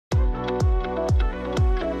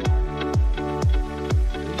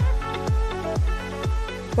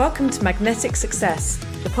Welcome to Magnetic Success,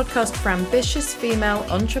 the podcast for ambitious female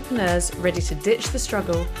entrepreneurs ready to ditch the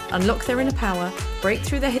struggle, unlock their inner power, break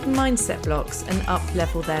through their hidden mindset blocks, and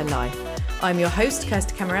up-level their life. I'm your host,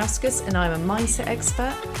 Kirsty Kamarauskas, and I'm a mindset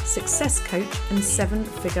expert, success coach, and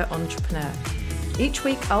seven-figure entrepreneur. Each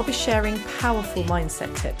week, I'll be sharing powerful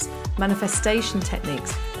mindset tips, manifestation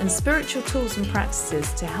techniques, and spiritual tools and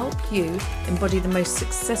practices to help you embody the most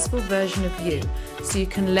successful version of you so you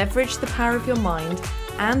can leverage the power of your mind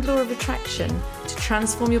and law of attraction to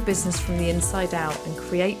transform your business from the inside out and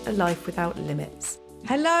create a life without limits.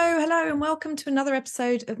 Hello, and welcome to another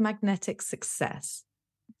episode of Magnetic Success.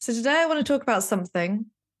 So today I want to talk about something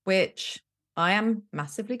which I am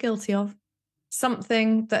massively guilty of,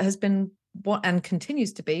 something that has been what and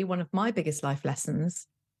continues to be one of my biggest life lessons.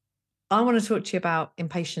 I want to talk to you about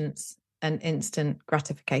impatience and instant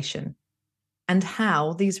gratification and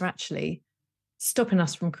how these are actually stopping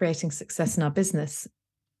us from creating success in our business.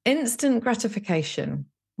 Instant gratification.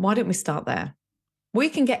 Why don't we start there? We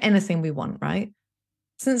can get anything we want, right?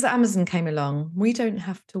 Since Amazon came along, we don't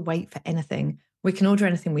have to wait for anything. We can order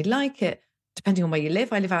anything we like it, depending on where you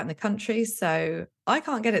live. I live out in the country, so I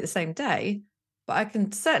can't get it the same day, but I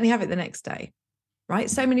can certainly have it the next day, right?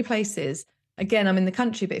 So many places. Again, I'm in the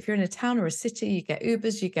country, but if you're in a town or a city, you get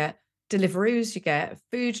Ubers, you get Deliveroos, you get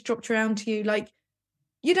food dropped around to you. Like,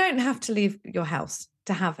 you don't have to leave your house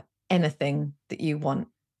to have anything that you want.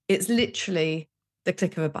 It's literally the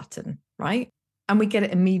click of a button, right? And we get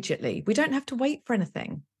it immediately. We don't have to wait for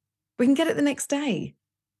anything. We can get it the next day.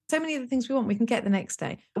 So many of the things we want, we can get the next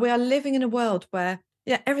day. We are living in a world where,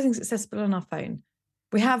 everything's accessible on our phone.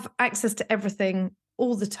 We have access to everything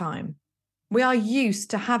all the time. We are used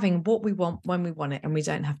to having what we want when we want it, and we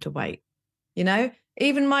don't have to wait. You know,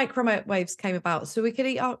 even microwaves came about so we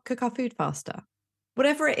could cook our food faster.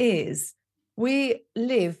 Whatever it is, we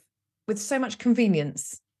live with so much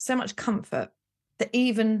convenience, so much comfort, that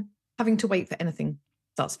even having to wait for anything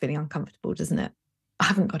starts feeling uncomfortable, doesn't it? I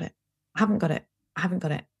haven't got it.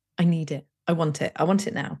 I need it. I want it. I want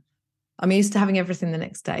it now. I'm used to having everything the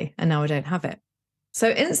next day, and now I don't have it. So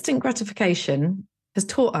instant gratification has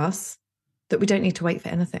taught us that we don't need to wait for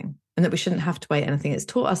anything and that we shouldn't have to wait anything. It's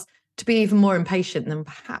taught us to be even more impatient than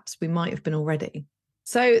perhaps we might have been already.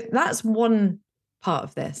 So that's one part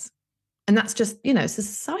of this. And that's just, it's a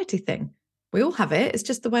society thing. We all have it. It's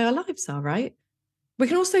just the way our lives are, right? We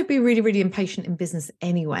can also be really, really impatient in business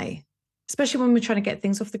anyway, especially when we're trying to get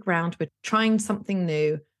things off the ground. We're trying something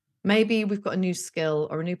new. Maybe we've got a new skill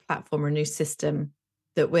or a new platform or a new system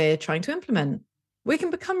that we're trying to implement. We can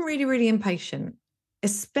become really, really impatient,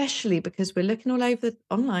 especially because we're looking all over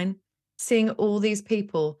online, seeing all these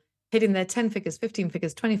people hitting their 10 figures, 15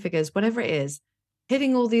 figures, 20 figures, whatever it is,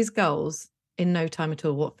 hitting all these goals in no time at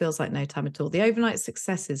all, what feels like no time at all, the overnight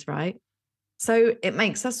successes, right? So it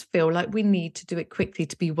makes us feel like we need to do it quickly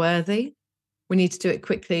to be worthy. We need to do it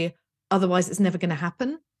quickly, otherwise it's never going to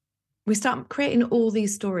happen. We start creating all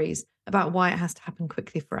these stories about why it has to happen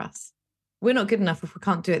quickly for us. We're not good enough if we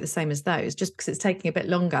can't do it the same as those. Just because it's taking a bit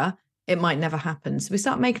longer, it might never happen. So we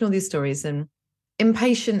start making all these stories, and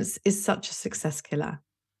impatience is such a success killer.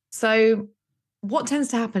 So what tends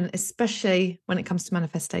to happen, especially when it comes to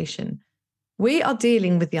manifestation, we are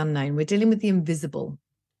dealing with the unknown. We're dealing with the invisible.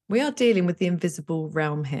 We are dealing with the invisible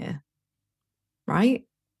realm here, right?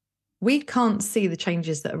 We can't see the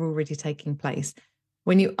changes that are already taking place.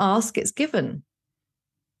 When you ask, it's given.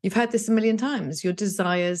 You've heard this a million times. Your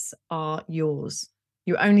desires are yours.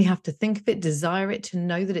 You only have to think of it, desire it, to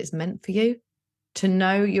know that it's meant for you, to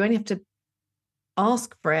know you only have to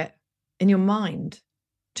ask for it in your mind,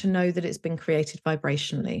 to know that it's been created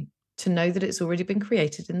vibrationally, to know that it's already been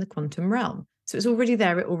created in the quantum realm. So it's already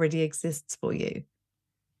there. It already exists for you,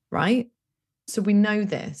 right? So we know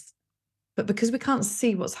this, but because we can't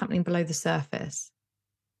see what's happening below the surface,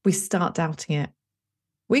 we start doubting it.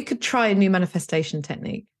 We could try a new manifestation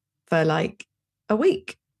technique for like a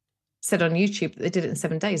week. Said on YouTube that they did it in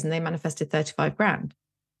 7 days and they manifested 35 grand.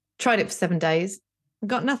 Tried it for 7 days and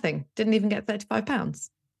got nothing. Didn't even get 35 pounds.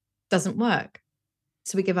 Doesn't work.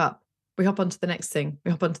 So we give up. We hop onto the next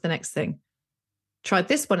thing. Tried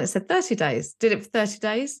this one. It said 30 days. Did it for 30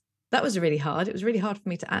 days. That was really hard. It was really hard for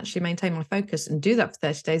me to actually maintain my focus and do that for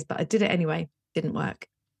 30 days, but I did it anyway. Didn't work.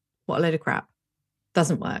 What a load of crap.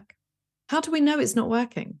 Doesn't work. How do we know it's not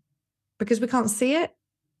working? Because we can't see it.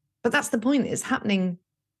 But that's the point. It's happening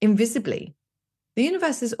invisibly. The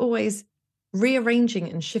universe is always rearranging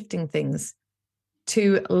and shifting things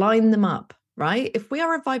to line them up, right? If we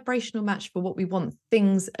are a vibrational match for what we want,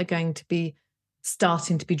 things are going to be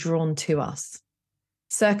starting to be drawn to us.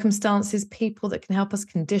 Circumstances, people that can help us,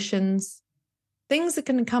 conditions, things are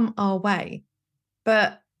going to come our way.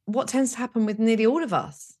 But what tends to happen with nearly all of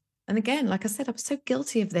us. And again, like I said, I'm so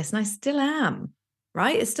guilty of this and I still am,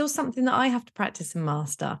 right? It's still something that I have to practice and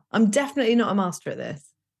master. I'm definitely not a master at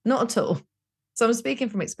this, not at all. So I'm speaking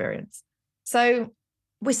from experience. So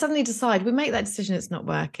we suddenly decide, we make that decision, it's not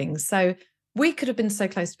working. So we could have been so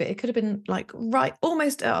close to it. It could have been like right,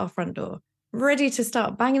 almost at our front door, ready to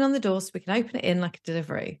start banging on the door so we can open it in like a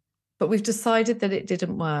delivery. But we've decided that it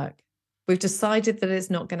didn't work. We've decided that it's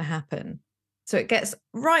not going to happen. So it gets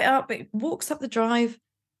right up, it walks up the drive,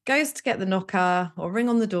 goes to get the knocker or ring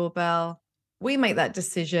on the doorbell. We make that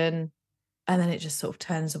decision and then it just sort of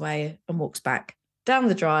turns away and walks back down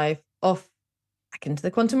the drive, off, back into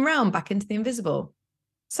the quantum realm, back into the invisible.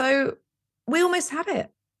 So we almost had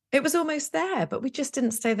it. It was almost there, but we just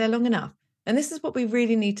didn't stay there long enough. And this is what we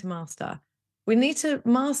really need to master. We need to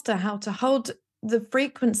master how to hold the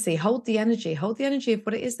frequency, hold the energy of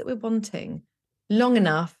what it is that we're wanting long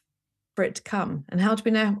enough for it to come. And how do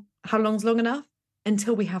we know how long's long enough?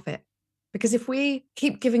 Until we have it. Because if we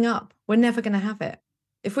keep giving up, we're never going to have it.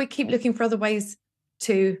 If we keep looking for other ways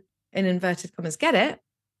to, in inverted commas, get it,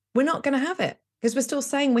 we're not going to have it. Because we're still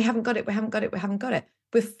saying we haven't got it, we haven't got it, we haven't got it.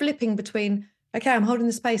 We're flipping between, okay, I'm holding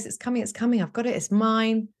the space, it's coming, I've got it, it's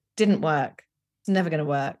mine. Didn't work. It's never going to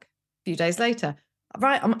work. A few days later,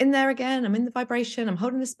 right, I'm in there again, I'm in the vibration, I'm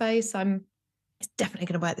holding the space, it's definitely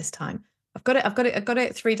going to work this time. I've got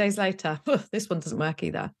it 3 days later. This one doesn't work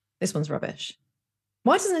either. This one's rubbish.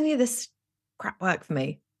 Why doesn't any of this crap work for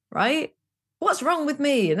me, right? What's wrong with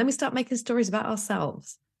me? And then we start making stories about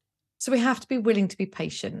ourselves. So we have to be willing to be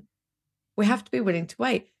patient. We have to be willing to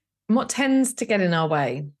wait. And what tends to get in our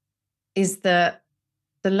way is that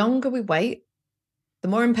the longer we wait, the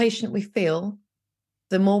more impatient we feel,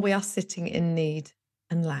 the more we are sitting in need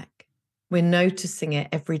and lack. We're noticing it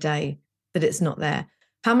every day that it's not there.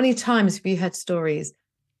 How many times have you heard stories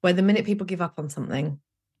where the minute people give up on something,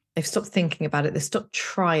 they've stopped thinking about it, they've stopped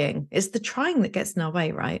trying? It's the trying that gets in our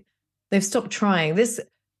way, right? They've stopped trying.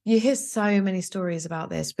 You hear so many stories about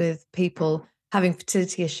this with people having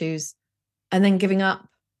fertility issues and then giving up,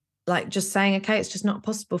 like just saying, okay, it's just not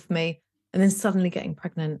possible for me. And then suddenly getting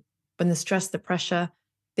pregnant when the stress, the pressure,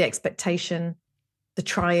 the expectation, the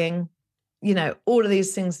trying, all of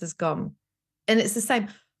these things has gone. And it's the same.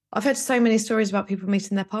 I've heard so many stories about people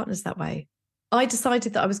meeting their partners that way. I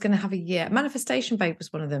decided that I was going to have a year. Manifestation Babe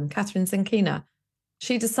was one of them, Catherine Zenkina.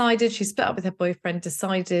 She split up with her boyfriend,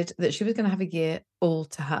 decided that she was going to have a year all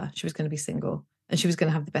to her. She was going to be single and she was going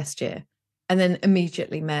to have the best year. And then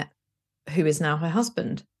immediately met who is now her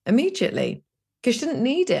husband. Immediately. Because she didn't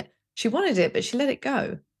need it. She wanted it, but she let it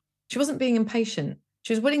go. She wasn't being impatient.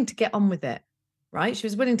 She was willing to get on with it, right? She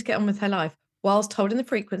was willing to get on with her life whilst holding the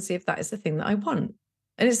frequency of that is the thing that I want.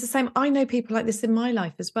 And it's the same. I know people like this in my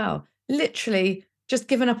life as well. Literally just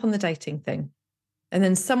given up on the dating thing. And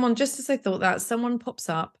then someone, just as they thought that, someone pops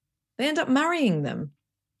up, they end up marrying them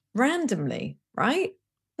randomly, right?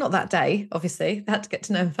 Not that day, obviously. They had to get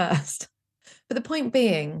to know them first. But the point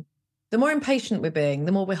being, the more impatient we're being,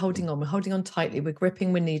 the more we're holding on. We're holding on tightly. We're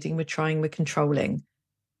gripping, we're needing, we're trying, we're controlling.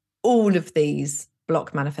 All of these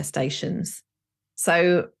block manifestations.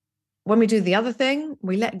 So when we do the other thing,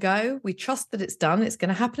 we let go. We trust that it's done. It's going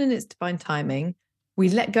to happen in its divine timing. We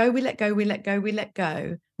let go, we let go, we let go, we let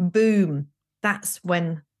go. Boom. That's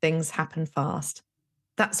when things happen fast.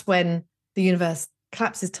 That's when the universe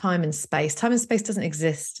collapses time and space. Time and space doesn't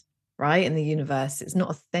exist, right? In the universe, it's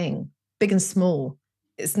not a thing. Big and small,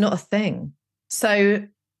 it's not a thing. So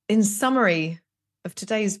in summary of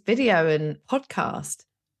today's video and podcast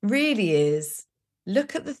really is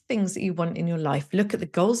look at the things that you want in your life. Look at the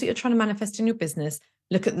goals that you're trying to manifest in your business.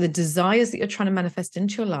 Look at the desires that you're trying to manifest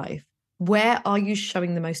into your life. Where are you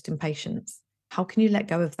showing the most impatience? How can you let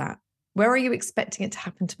go of that? Where are you expecting it to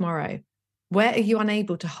happen tomorrow? Where are you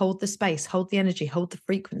unable to hold the space, hold the energy, hold the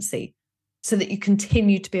frequency so that you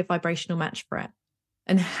continue to be a vibrational match for it?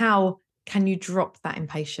 And how can you drop that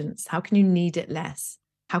impatience? How can you need it less?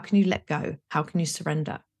 How can you let go? How can you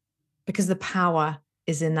surrender? Because the power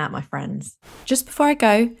is in that, my friends. Just before I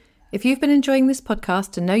go, if you've been enjoying this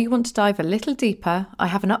podcast and know you want to dive a little deeper, I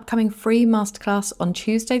have an upcoming free masterclass on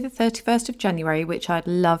Tuesday, the 31st of January, which I'd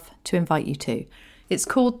love to invite you to. It's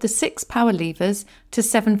called The 6 Power Levers to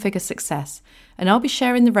 7-Figure Success, and I'll be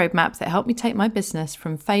sharing the roadmap that helped me take my business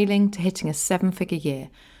from failing to hitting a 7-figure year.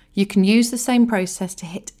 You can use the same process to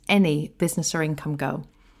hit any business or income goal.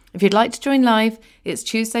 If you'd like to join live, it's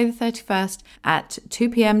Tuesday the 31st at 2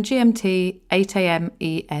 p.m. GMT, 8 a.m.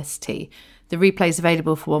 EST. The replay is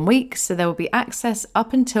available for 1 week, so there will be access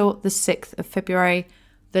up until the 6th of February.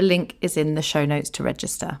 The link is in the show notes to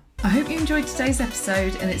register. I hope you enjoyed today's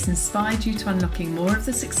episode and it's inspired you to unlocking more of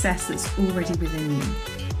the success that's already within you.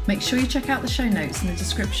 Make sure you check out the show notes in the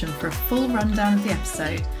description for a full rundown of the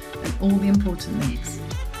episode and all the important links.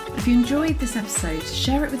 If you enjoyed this episode,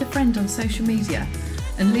 share it with a friend on social media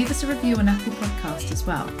and leave us a review on Apple Podcast as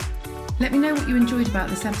well. Let me know what you enjoyed about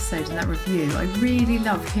this episode and that review. I really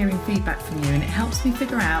love hearing feedback from you, and it helps me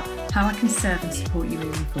figure out how I can serve and support you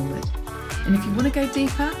moving forward. And if you want to go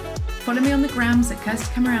deeper, follow me on the grams at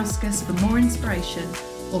Kirsty Kamarauskas for more inspiration,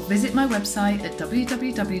 or visit my website at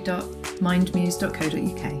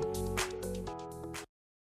www.mindmuse.co.uk.